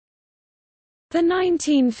The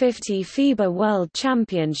 1950 FIBA World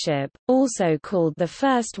Championship, also called the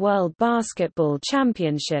First World Basketball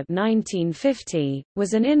Championship 1950,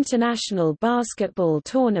 was an international basketball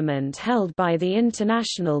tournament held by the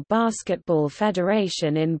International Basketball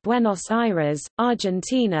Federation in Buenos Aires,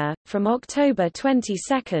 Argentina, from October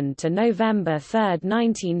 22 to November 3,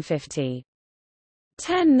 1950.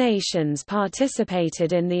 10 nations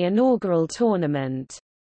participated in the inaugural tournament.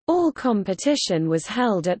 All competition was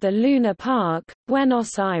held at the Luna Park,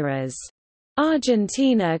 Buenos Aires.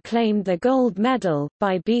 Argentina claimed the gold medal,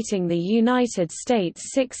 by beating the United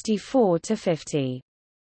States 64-50.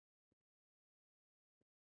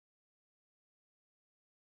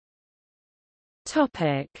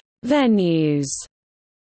 Venues.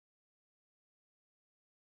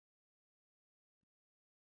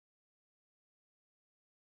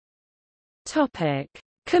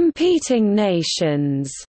 Competing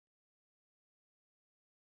nations.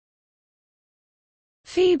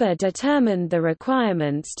 FIBA determined the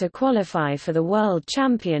requirements to qualify for the World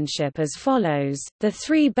Championship as follows: the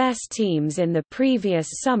 3 best teams in the previous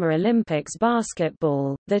Summer Olympics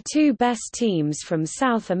basketball, the 2 best teams from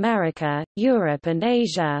South America, Europe and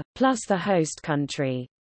Asia, plus the host country.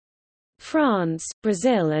 France,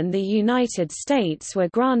 Brazil and the United States were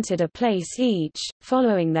granted a place each,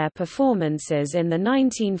 following their performances in the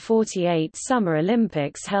 1948 Summer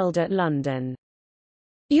Olympics held at London.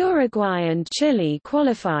 Uruguay and Chile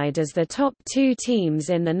qualified as the top 2 teams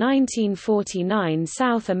in the 1949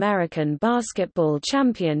 South American Basketball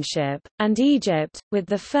Championship, and Egypt, with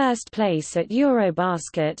the first place at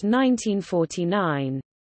Eurobasket 1949.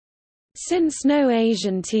 Since no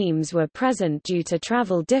Asian teams were present due to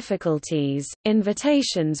travel difficulties,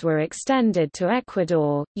 invitations were extended to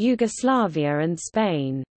Ecuador, Yugoslavia and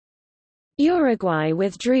Spain. Uruguay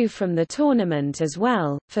withdrew from the tournament as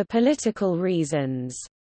well, for political reasons.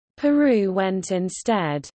 Peru went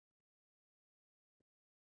instead.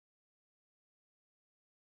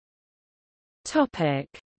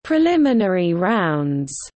 Preliminary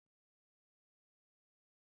rounds.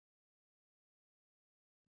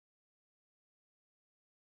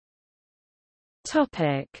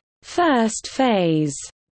 First phase.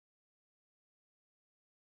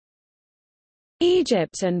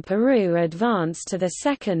 Egypt and Peru advanced to the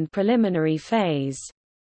second preliminary phase.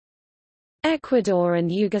 Ecuador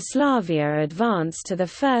and Yugoslavia advanced to the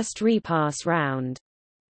first repass round.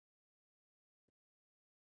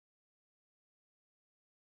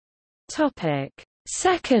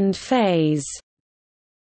 Second phase.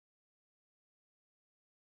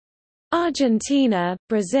 Argentina,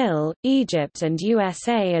 Brazil, Egypt and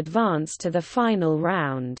USA advanced to the final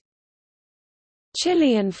round.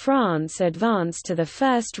 Chile and France advanced to the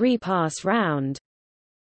first repass round.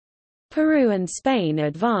 Peru and Spain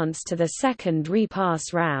advanced to the second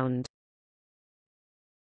repass round.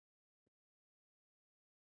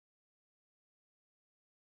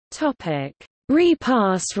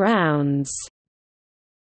 Repass rounds.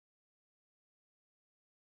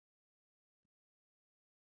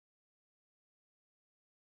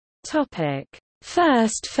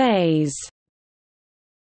 First phase.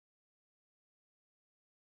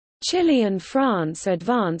 Chile and France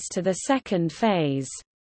advanced to the second phase.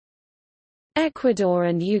 Ecuador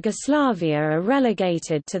and Yugoslavia are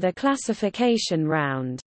relegated to the classification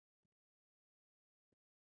round.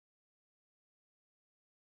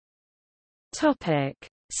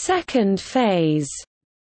 Second phase.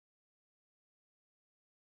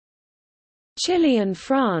 Chile and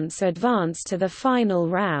France advance to the final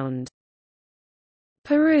round.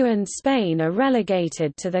 Peru and Spain are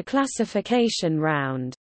relegated to the classification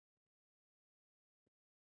round.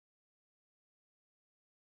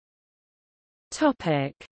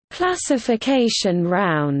 Classification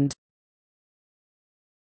round.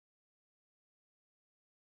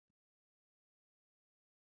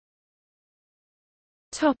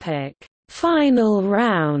 Final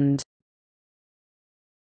round.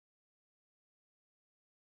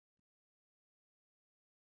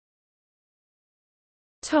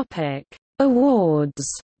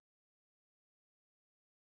 Awards.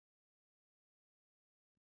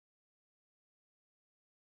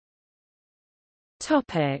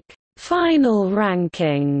 Final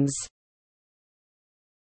rankings.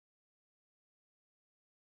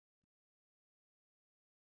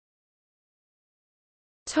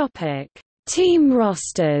 Team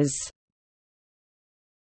rosters.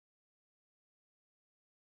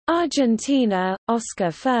 Argentina,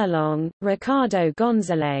 Oscar Furlong, Ricardo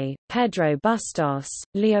González, Pedro Bustos,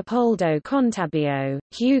 Leopoldo Contabio,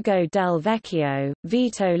 Hugo Del Vecchio,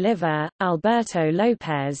 Vito Liver, Alberto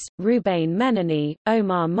Lopez, Ruben Menini,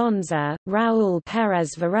 Omar Monza, Raúl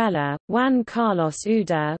Pérez Varela, Juan Carlos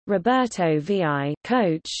Uda, Roberto Vi,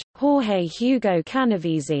 coach, Jorge Hugo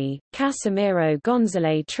Canavese, Casimiro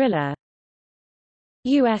González Trilla.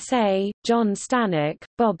 USA, John Stanek,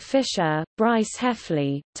 Bob Fischer, Bryce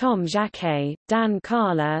Heffley, Tom Jacquet, Dan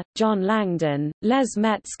Carla, John Langdon, Les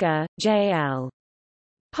Metzger, J.L.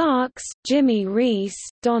 Parks, Jimmy Reese,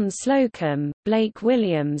 Don Slocum, Blake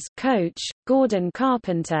Williams, coach, Gordon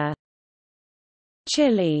Carpenter.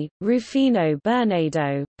 Chile, Rufino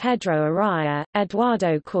Bernardo, Pedro Araya,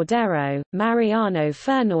 Eduardo Cordero, Mariano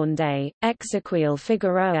Fernández, Exequiel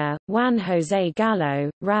Figueroa, Juan José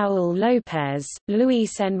Gallo, Raúl López,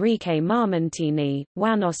 Luis Enrique Marmontini,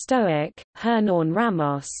 Juan Ostoic, Hernan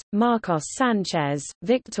Ramos, Marcos Sanchez,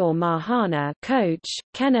 Victor Marhana, coach,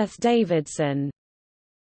 Kenneth Davidson.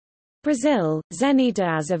 Brazil, Zeni de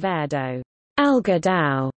Azevedo,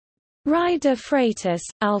 Algodão, Rai de Freitas,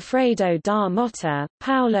 Alfredo da Mota,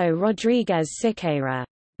 Paulo Rodrigues Siqueira,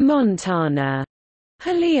 Montana,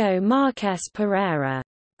 Julio Marques Pereira,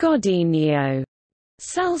 Godinho,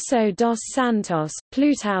 Celso dos Santos,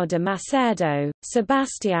 Plutão de Macedo,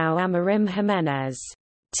 Sebastião Amorim Jiménez,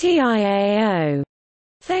 Tiao,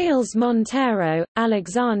 Thales Monteiro,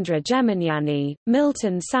 Alexandra Geminiani,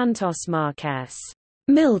 Milton Santos Marques,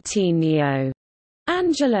 Miltinho,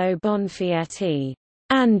 Angelo Bonfietti,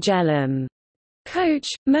 Angelum, coach,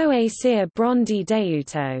 Moacir Brondi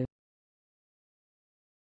Deuto.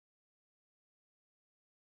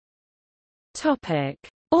 Topic: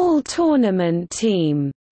 All-Tournament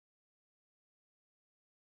team.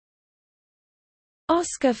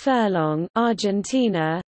 Oscar Furlong,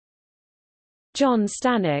 Argentina. John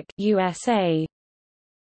Stanek, USA.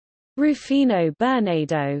 Rufino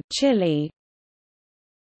Bernardo, Chile.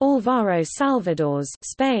 Álvaro Salvadores,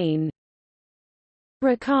 Spain.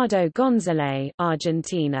 Ricardo González,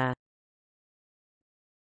 Argentina.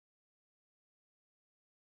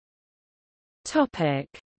 Topic: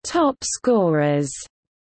 Top scorers.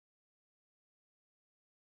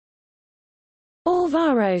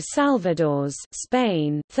 Álvaro Salvadores,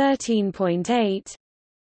 Spain, 13.8.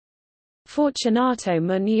 Fortunato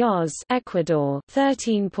Muñoz, Ecuador,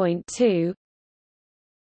 13.2.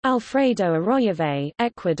 Alfredo Arroyave,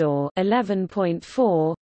 Ecuador,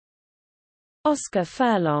 11.4. Oscar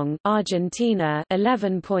Furlong, Argentina,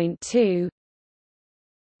 11.2.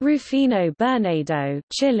 Rufino Bernardo,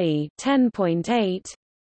 Chile, 10.8.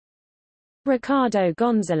 Ricardo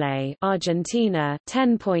González, Argentina,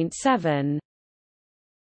 10.7.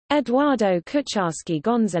 Eduardo Kucharski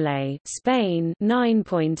González, Spain,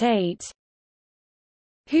 9.8.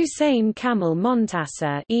 Hussein Kamel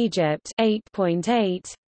Montasa, Egypt,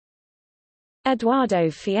 8.8.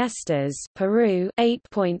 Eduardo Fiestas, Peru,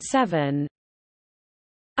 8.7.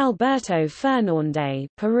 Alberto Fernández,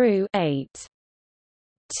 Peru,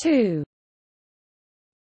 8.2.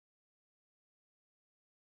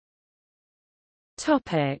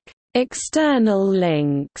 Topic: External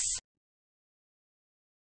links.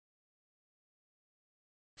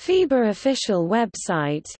 FIBA official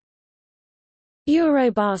website.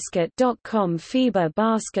 Eurobasket.com FIBA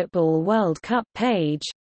Basketball World Cup page.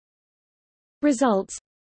 Results.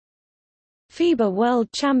 FIBA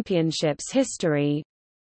World Championships history.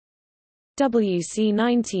 WC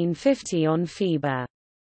 1950 on FIBA.com